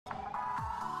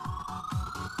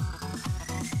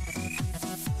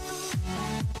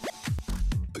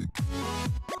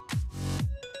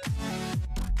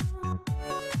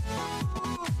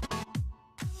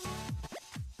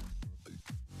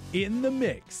In the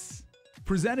Mix.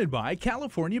 Presented by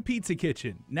California Pizza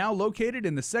Kitchen, now located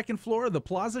in the second floor of the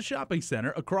Plaza Shopping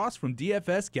Center across from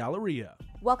DFS Galleria.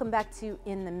 Welcome back to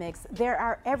In the Mix. There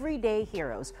are everyday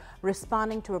heroes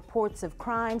responding to reports of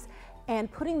crimes and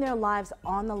putting their lives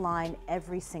on the line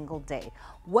every single day.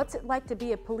 What's it like to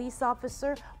be a police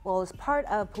officer? Well, as part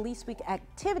of Police Week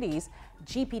activities,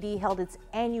 GPD held its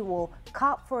annual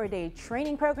Cop for a Day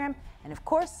training program, and of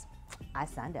course, I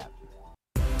signed up.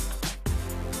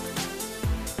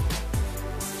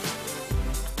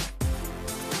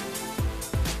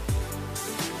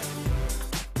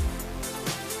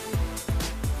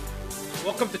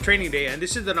 Welcome to Training Day, and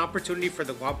this is an opportunity for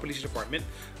the Guam Police Department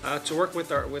to work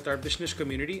with our business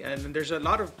community. And there's a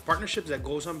lot of partnerships that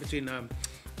goes on between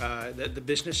the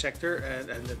business sector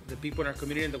and the people in our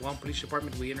community and the Guam Police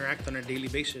Department. We interact on a daily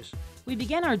basis. We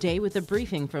began our day with a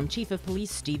briefing from Chief of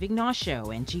Police Steve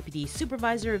Ignacio and GPD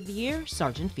Supervisor of the Year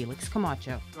Sergeant Felix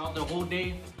Camacho. Throughout the whole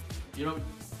day, you're going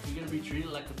to be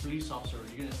treated like a police officer.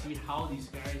 You're going to see how these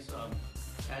guys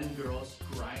and girls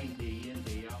grind day in,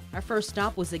 day out. Our first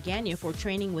stop was Agana for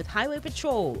training with Highway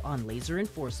Patrol on laser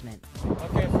enforcement.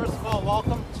 Okay, first of all,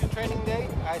 welcome to Training Day.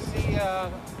 I see a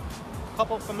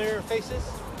couple familiar faces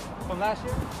from last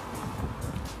year.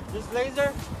 This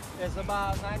laser is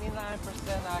about 99%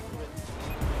 accurate.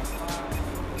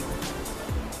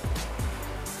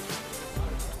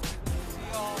 See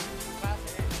all class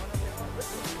A,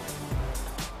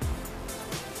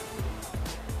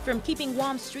 From keeping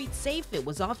Guam streets safe, it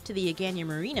was off to the Agana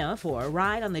Marina for a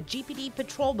ride on the GPD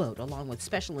patrol boat along with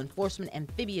Special Enforcement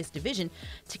Amphibious Division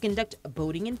to conduct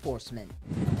boating enforcement.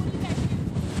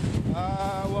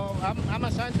 Well, I'm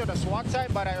assigned to the SWAT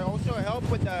side, but I also help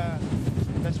with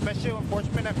the Special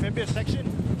Enforcement Amphibious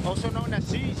Section, also known as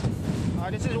SEAS.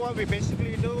 This is what we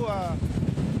basically do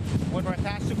when we're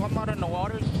tasked to come out on the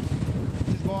waters.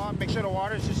 Just go out, make sure the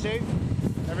waters is safe.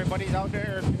 Everybody's out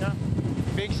there, you know,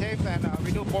 being safe, and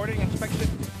we do boarding inspection.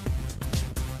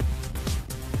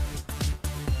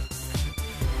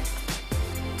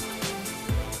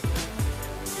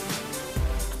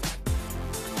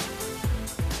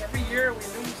 Every year we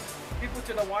lose people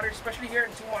to the water, especially here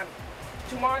in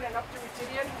Tumon and up to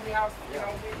Retidian. We have,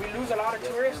 we lose a lot of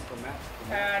tourists,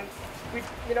 and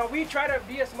we try to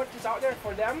be as much as out there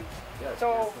for them.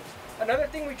 So another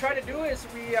thing we try to do is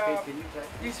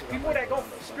these people that go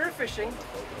spearfishing,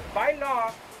 by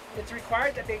law, it's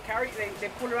required that they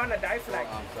pull around a dive flag.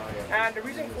 And the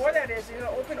reason for that is,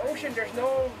 open ocean, there's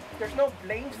no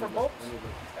lanes for boats.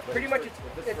 Pretty much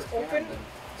it's open.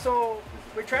 So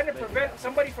we're trying to prevent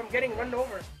somebody from getting run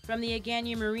over. From the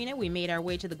Agana Marina, we made our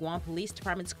way to the Guam Police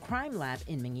Department's crime lab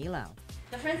in Manilao.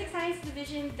 The Forensic Science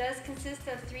Division does consist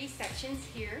of 3 sections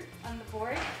here on the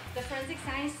board. The Forensic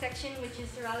Science section, which is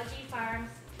serology,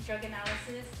 firearms, drug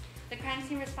analysis. The Crime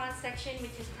Scene Response section,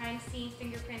 which is crime scene,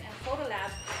 fingerprint, and photo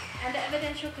lab. And the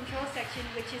Evidential Control section,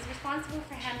 which is responsible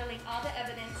for handling all the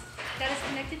evidence that is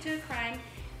connected to a crime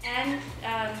and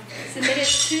submitted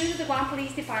to the Guam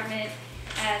Police Department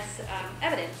as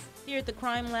evidence. Here at the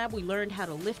crime lab, we learned how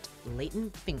to lift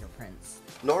latent fingerprints.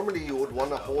 Normally, you would want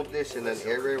to hold this in an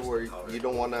area where you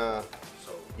don't want to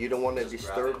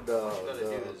disturb the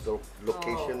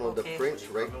location of the prints,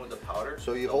 right?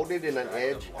 So you hold it in an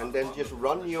edge and then just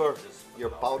run your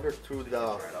powder through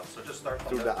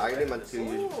the item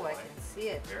until I can see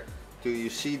it. till you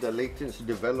see the latents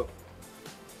develop.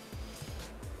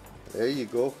 There you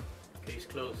go. Case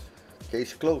closed.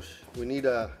 Case closed. We need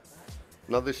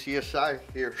another CSI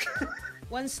here.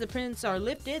 Once the prints are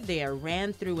lifted, they are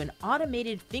ran through an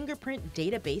automated fingerprint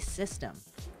database system.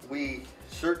 We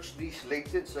search these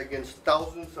latents against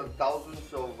thousands and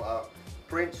thousands of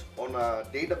prints on a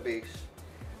database,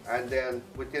 and then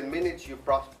within minutes you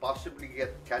possibly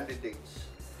get candidates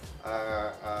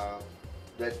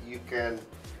that you can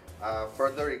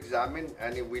further examine,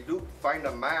 and if we do find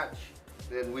a match,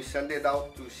 then we send it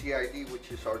out to CID,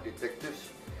 which is our detectives,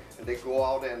 and they go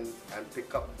out and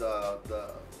pick up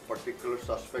the particular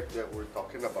suspect that we're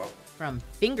talking about. From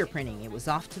fingerprinting, it was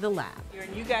off to the lab.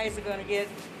 You guys are going to get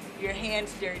your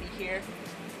hands dirty here.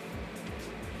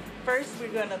 First,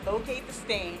 we're going to locate the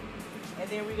stain, and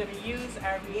then we're going to use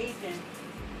our reagent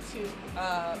to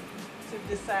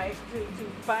decide to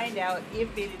find out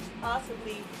if it is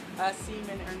possibly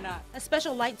semen or not. A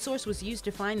special light source was used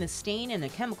to find the stain, and a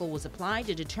chemical was applied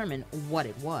to determine what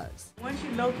it was. Once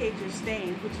you locate your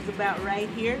stain, which is about right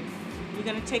here, you're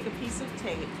going to take a piece of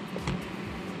tape.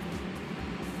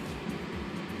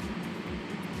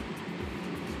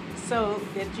 So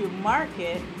that you mark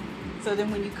it, so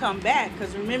then when you come back,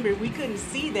 because remember, we couldn't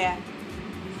see that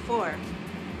before,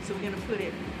 so we're going to put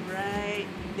it right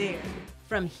there.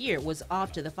 From here was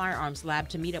off to the firearms lab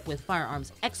to meet up with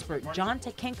firearms expert John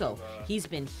Tekenko. He's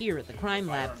been here at the crime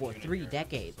lab for 3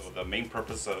 decades. So the main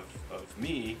purpose of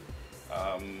me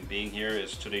being here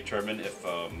is to determine if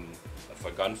a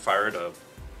gun fired a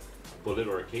bullet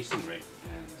or a casing, right?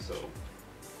 And so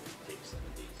it takes 7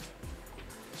 days.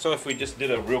 So if we just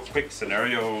did a real quick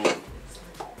scenario,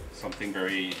 something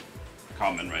very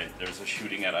common, right? There's a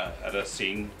shooting at a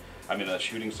scene. I mean, a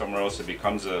shooting somewhere else, it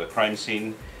becomes a crime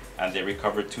scene, and they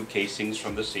recover 2 casings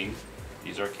from the scene.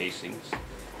 These are casings.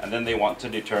 And then they want to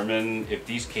determine if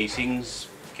these casings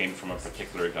came from a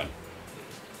particular gun.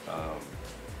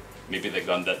 Maybe the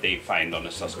gun that they find on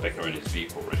the suspect or in his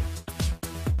vehicle, right?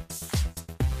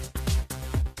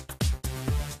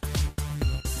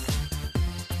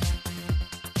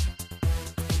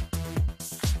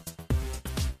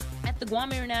 The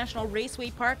Guam International Raceway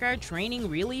Park, our training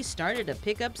really started to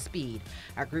pick up speed.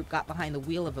 Our group got behind the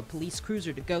wheel of a police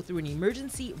cruiser to go through an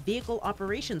emergency vehicle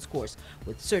operations course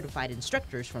with certified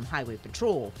instructors from Highway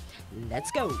Patrol.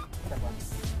 Let's go.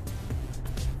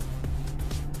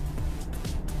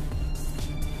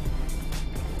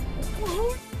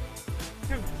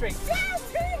 Straight.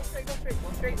 Yeah, straight. Go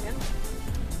straight, man.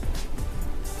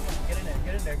 Get in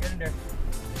there.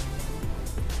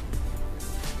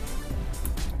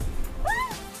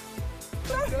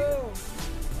 Let's go.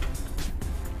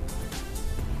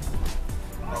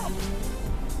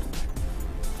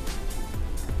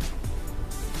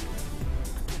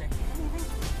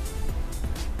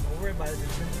 Don't worry about it,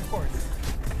 just finish the course.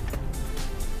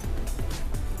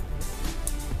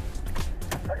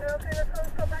 Okay,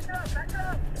 let's go, back up.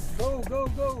 Go. I'm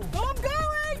going, go.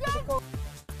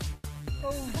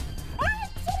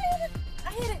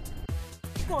 I hit it.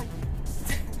 Keep going.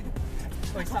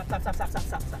 Wait, stop.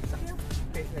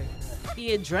 Okay.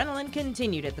 The adrenaline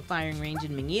continued at the firing range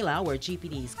in Manila, where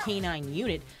GPD's K-9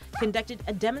 unit conducted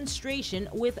a demonstration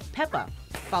with Peppa,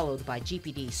 followed by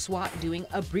GPD SWAT doing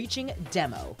a breaching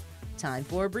demo. Time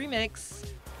for a remix.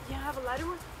 You have a lighter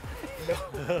one?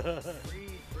 No.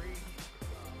 Breathe.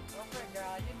 Girlfriend,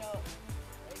 girl, you know.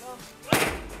 There you go.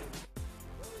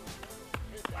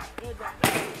 Good job.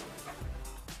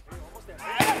 Almost there.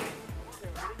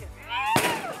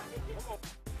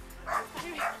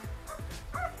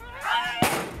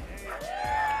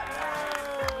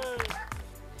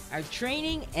 Our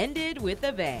training ended with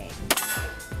a bang.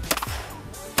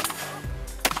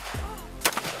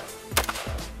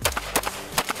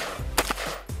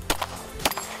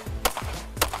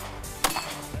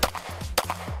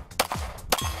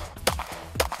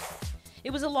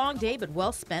 It was a long day, but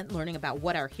well spent learning about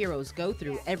what our heroes go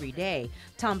through every day.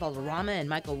 Tom Valderrama and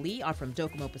Michael Lee are from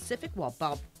Docomo Pacific, while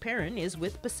Bob Perrin is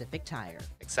with Pacific Tire.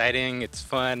 Exciting, it's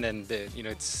fun, and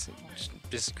it's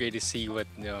just great to see what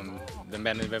the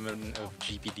men and women of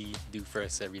GPD do for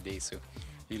us every day. So,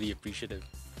 really appreciative.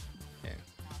 Yeah.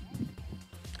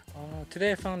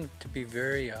 Today I found it to be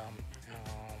very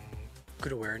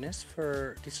good awareness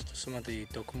for some of the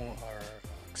Docomo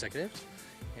executives.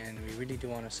 And we really do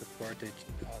want to support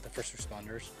the first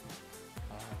responders,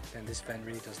 and this event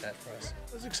really does that for us.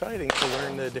 It was exciting to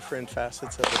learn the different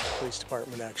facets of what the police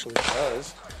department actually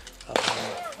does,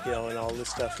 and all this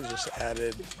stuff has just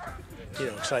added,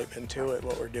 excitement to it.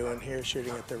 What we're doing here,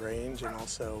 shooting at the range, and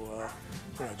also,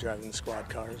 driving the squad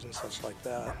cars and such like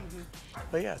that.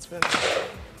 But yeah, it's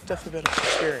definitely been an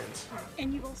experience.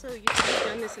 And you've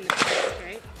done this in the past,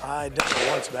 right? I done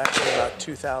it once back in about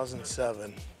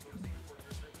 2007.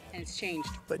 And it's changed.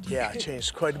 But yeah, it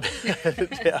changed quite a bit.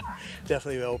 Yeah,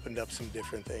 definitely opened up some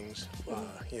different things,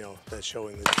 that's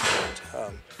showing the different,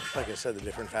 like I said, the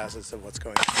different facets of what's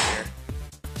going on here.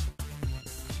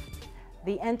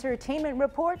 The entertainment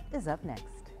report is up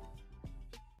next.